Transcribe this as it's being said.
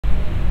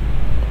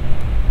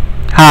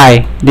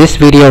Hi, this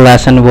video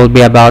lesson will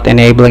be about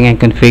enabling and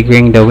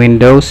configuring the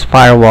Windows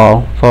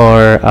Firewall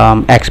for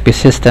XP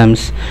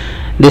systems.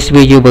 This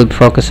video will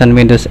focus on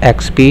Windows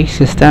XP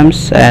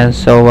systems, and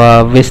so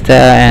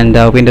Vista and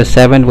Windows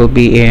 7 will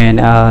be in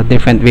a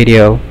different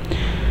video.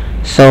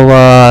 So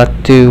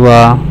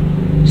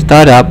to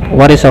start up,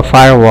 what is a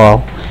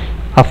firewall?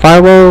 A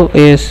firewall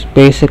is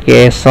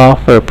basically a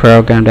software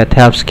program that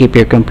helps keep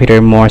your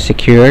computer more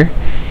secure.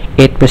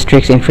 It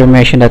restricts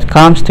information that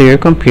comes to your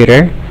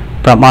computer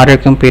from other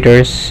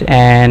computers,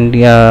 and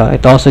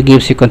it also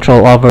gives you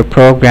control over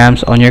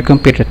programs on your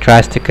computer that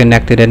tries to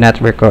connect to the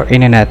network or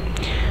internet.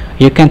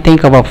 You can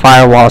think of a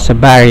firewall as a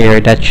barrier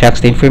that checks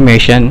the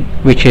information,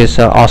 which is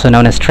also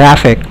known as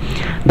traffic,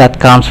 that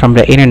comes from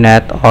the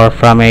internet or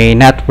from a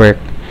network.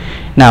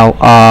 Now,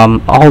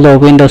 although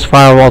Windows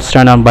firewalls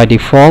turn on by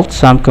default,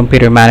 some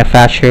computer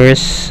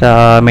manufacturers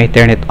may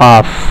turn it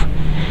off.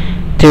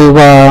 To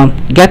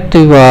get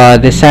to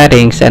the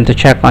settings and to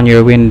check on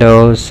your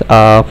Windows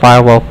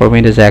firewall for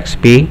Windows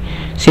XP,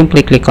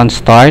 simply click on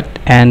Start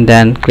and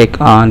then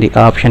click on the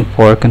option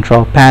for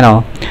Control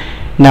Panel.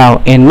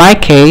 Now, in my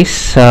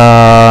case,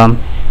 I'm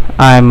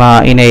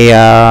in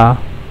a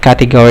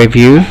category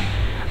view.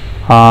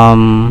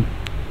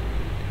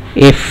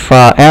 If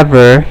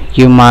ever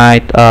you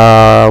might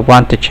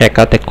want to check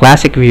out the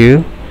classic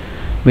view,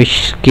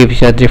 which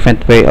gives you a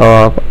different way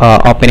of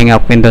opening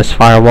up Windows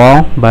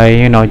Firewall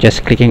by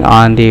just clicking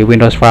on the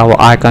Windows Firewall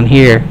icon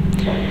here.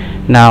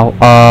 Now,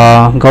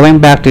 going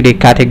back to the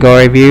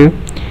category view,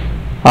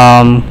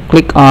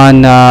 click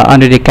on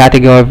under the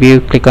category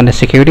view, click on the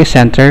Security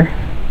Center,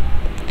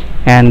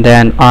 and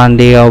then on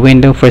the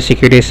window for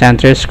Security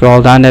Center,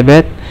 scroll down a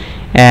bit,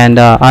 and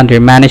under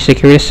Manage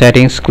Security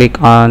Settings,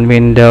 click on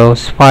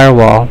Windows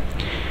Firewall.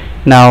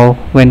 Now,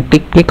 when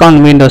click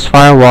on Windows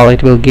Firewall,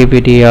 it will give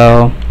you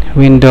the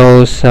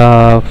Windows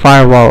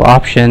Firewall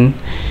option,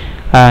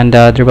 and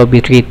there will be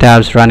 3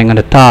 tabs running on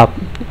the top.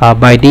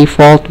 By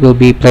default will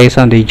be placed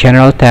on the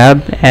General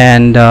tab,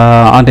 and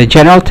on the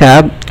General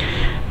tab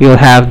you'll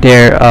have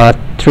there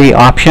 3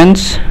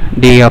 options.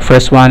 The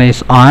first one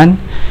is on.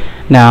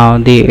 Now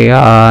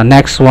the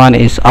next one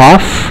is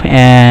off,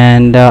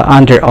 and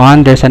under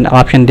on there's an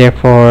option there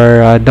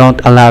for don't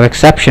allow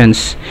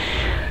exceptions.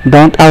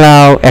 Don't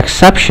allow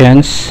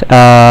exceptions,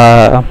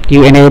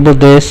 you enable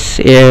this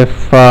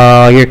if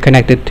you're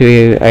connected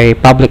to a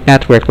public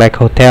network like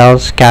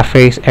hotels,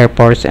 cafes,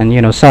 airports, and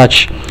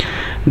such.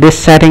 This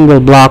setting will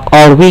block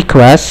all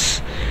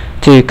requests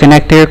to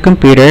connect to your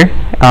computer,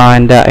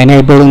 and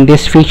enabling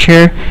this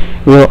feature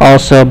will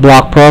also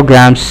block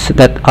programs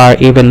that are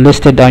even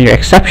listed on your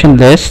exception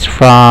list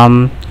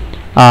from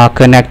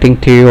connecting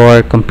to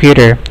your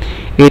computer.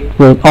 It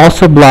will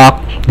also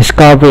block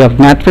discovery of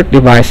network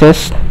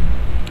devices,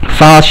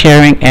 file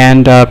sharing,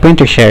 and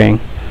printer sharing.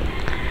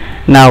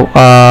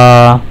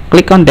 Now,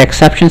 click on the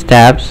exceptions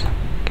tabs.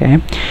 Okay,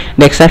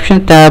 the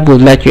exception tab will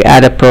let you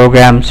add a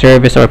program,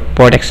 service, or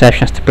port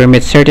exceptions to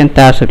permit certain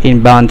types of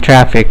inbound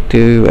traffic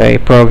to a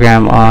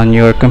program on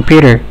your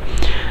computer.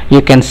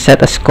 You can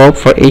set a scope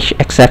for each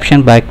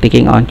exception by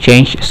clicking on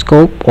Change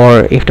Scope,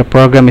 or if the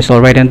program is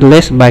already on the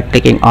list, by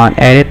clicking on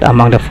Edit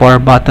among the 4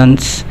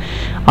 buttons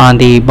on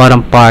the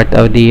bottom part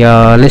of the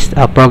List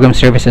of Program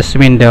Services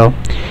window.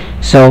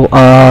 So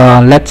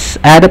let's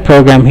add a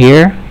program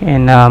here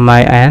in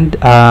my end.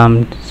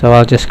 So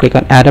I'll just click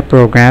on Add a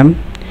Program,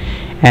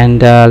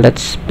 and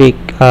let's pick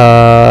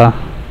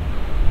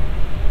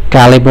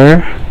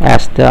Caliber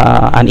as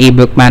an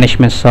ebook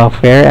management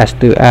software as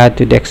to add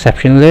to the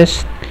exception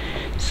list.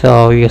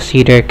 So you'll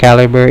see there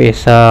Caliber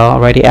is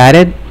already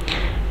added.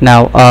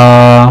 Now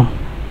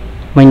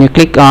when you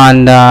click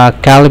on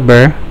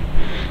Caliber,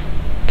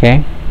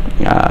 okay,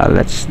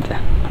 let's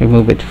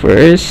remove it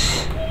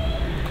first.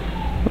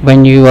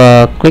 When you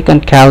click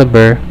on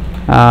Caliber,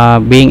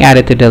 being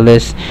added to the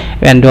list,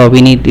 and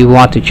we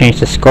want to change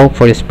the scope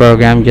for this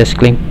program, just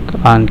click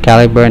on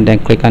Caliber and then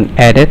click on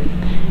Edit,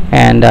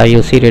 and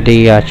you'll see there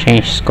the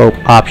change scope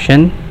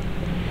option.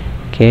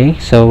 Okay,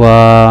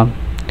 so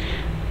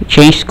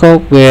change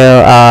scope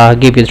will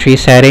give you 3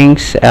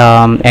 settings: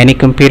 any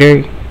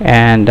computer,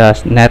 and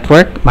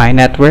network, my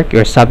network,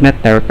 your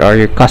subnet network, or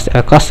your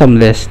custom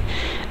list.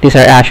 These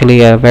are actually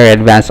very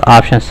advanced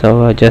options,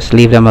 so just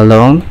leave them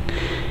alone,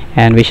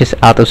 and which is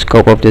out of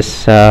scope of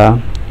this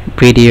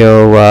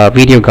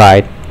video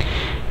guide.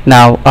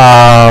 Now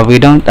I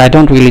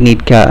don't really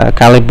need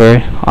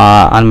Caliber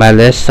on my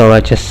list, so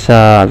I just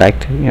like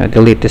to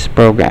delete this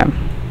program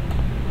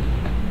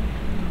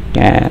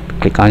and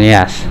click on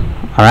yes.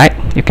 Alright,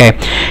 okay.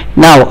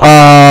 Now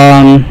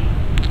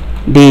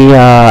the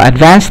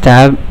advanced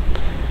tab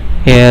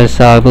is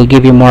will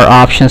give you more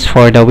options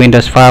for the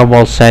Windows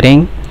Firewall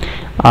setting.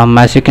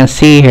 As you can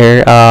see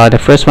here, the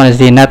first one is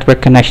the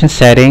network connection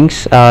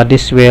settings.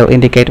 This will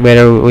indicate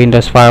whether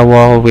Windows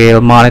Firewall will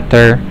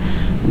monitor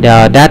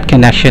that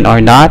connection or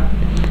not.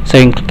 So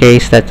in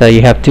case that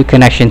you have 2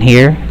 connection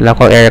here,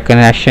 local area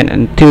connection,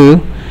 and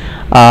 2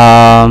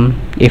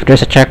 If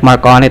there's a check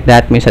mark on it,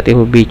 that means that it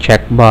will be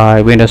checked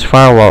by Windows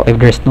Firewall. If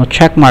there's no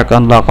check mark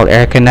on local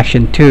area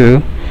connection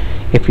 2,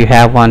 if you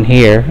have one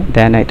here,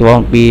 then it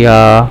won't be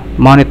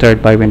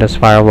monitored by Windows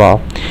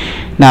Firewall.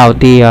 Now,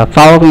 the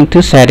following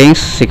two settings,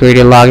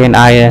 security login,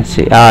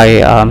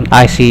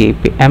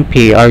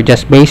 ICMP, are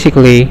just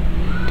basically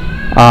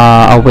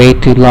a way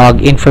to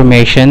log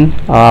information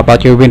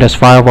about your Windows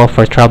Firewall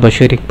for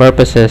troubleshooting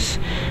purposes.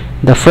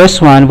 The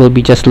first one will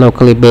be just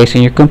locally based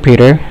on your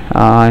computer,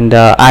 and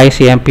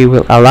ICMP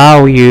will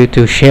allow you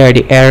to share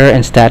the error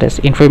and status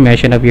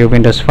information of your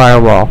Windows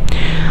Firewall.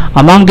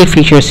 Among the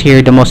features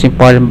here, the most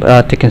important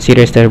to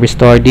consider is the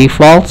restore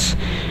defaults.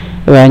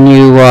 When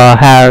you're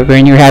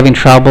having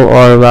trouble,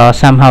 or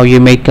somehow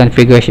you made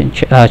configuration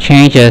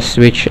changes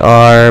which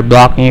are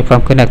blocking you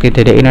from connecting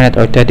to the internet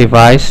or to a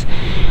device,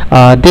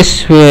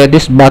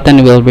 this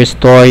button will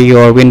restore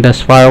your Windows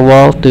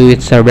Firewall to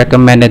its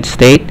recommended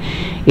state.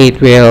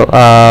 It will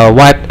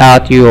wipe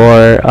out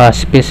your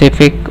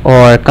specific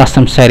or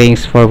custom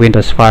settings for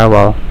Windows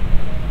Firewall.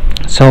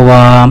 So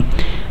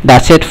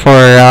that's it for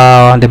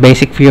the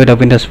basic view of the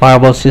Windows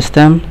Firewall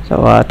system.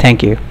 So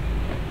thank you.